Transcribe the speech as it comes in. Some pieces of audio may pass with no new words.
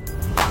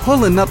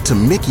Pulling up to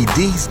Mickey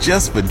D's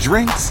just for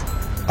drinks?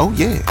 Oh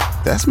yeah,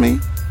 that's me.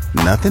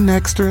 Nothing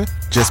extra,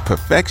 just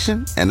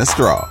perfection and a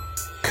straw.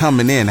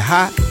 Coming in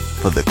hot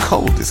for the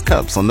coldest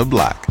cups on the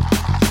block.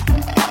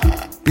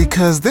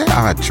 Because there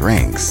are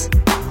drinks.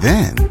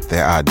 Then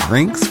there are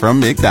drinks from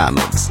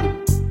McDonald's.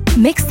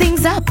 Mix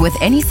things up with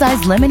any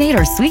size lemonade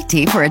or sweet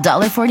tea for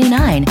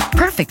 $1.49.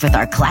 Perfect with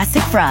our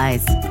classic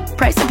fries.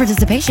 Price and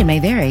participation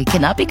may vary.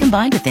 Cannot be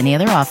combined with any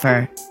other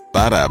offer.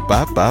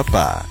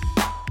 Ba-da-ba-ba-ba.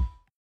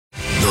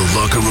 The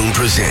Locker Room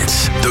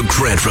presents The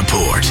Grant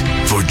Report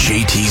for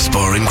JT's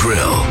Bar and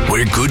Grill,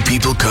 where good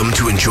people come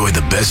to enjoy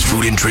the best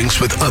food and drinks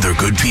with other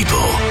good people.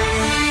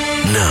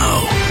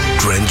 Now,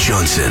 Grant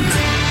Johnson.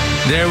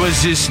 There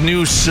was this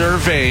new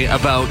survey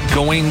about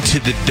going to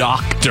the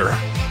doctor,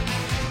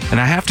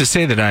 and I have to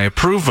say that I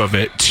approve of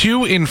it.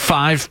 2 in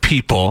 5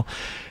 people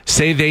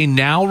say they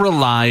now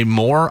rely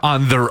more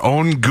on their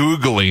own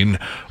Googling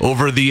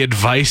over the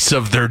advice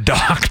of their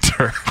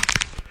doctor.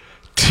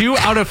 2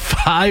 out of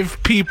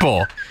 5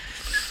 people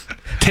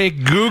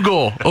take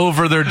Google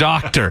over their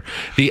doctor.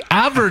 The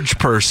average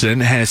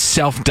person has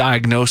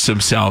self-diagnosed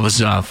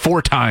themselves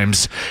 4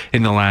 times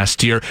in the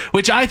last year,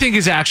 which I think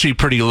is actually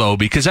pretty low,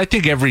 because I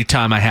think every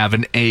time I have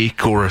an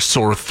ache or a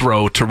sore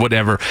throat or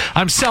whatever,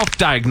 I'm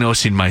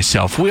self-diagnosing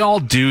myself. We all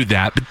do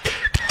that. But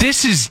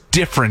this is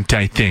different,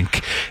 I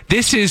think.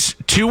 This is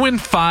 2 in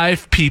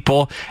 5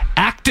 people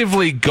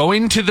actively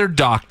going to their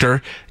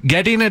doctor,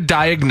 getting a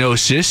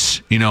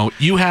diagnosis. You know,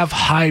 you have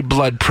high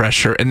blood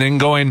pressure, and then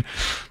going,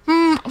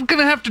 I'm going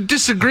to have to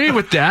disagree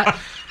with that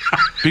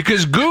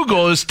because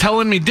Google is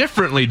telling me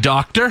differently,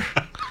 doctor.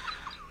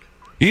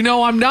 You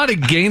know, I'm not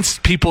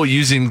against people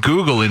using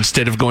Google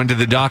instead of going to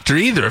the doctor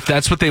either, if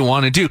that's what they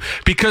want to do,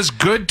 because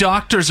good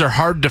doctors are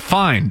hard to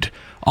find.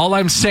 All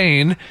I'm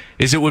saying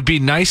is it would be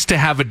nice to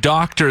have a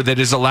doctor that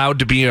is allowed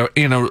to be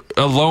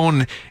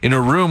alone in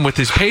a room with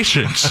his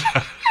patients.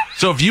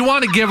 So if you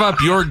want to give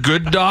up your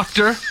good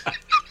doctor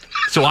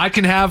so I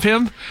can have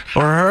him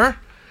or her,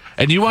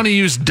 and you want to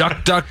use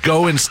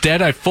DuckDuckGo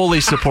instead, I fully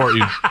support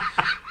you.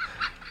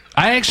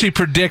 I actually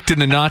predict in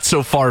the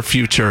not-so-far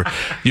future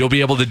you'll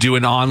be able to do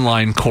an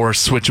online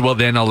course which will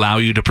then allow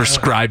you to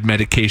prescribe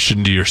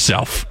medication to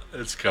yourself.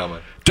 It's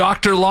coming.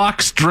 Dr.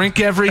 Locke's Drink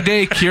Every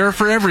Day Cure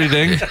for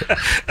Everything.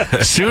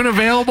 Soon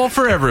available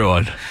for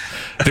everyone.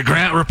 The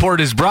Grant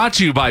Report is brought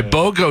to you by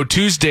BOGO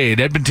Tuesday at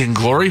Edmonton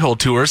Glory Hole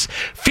Tours,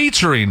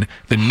 featuring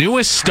the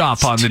newest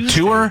stop on the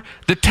tour,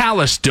 the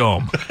Talus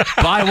Dome.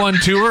 Buy one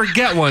tour,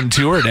 get one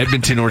tour at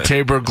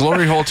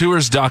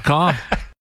EdmontonOrTaberGloryHoleTours.com.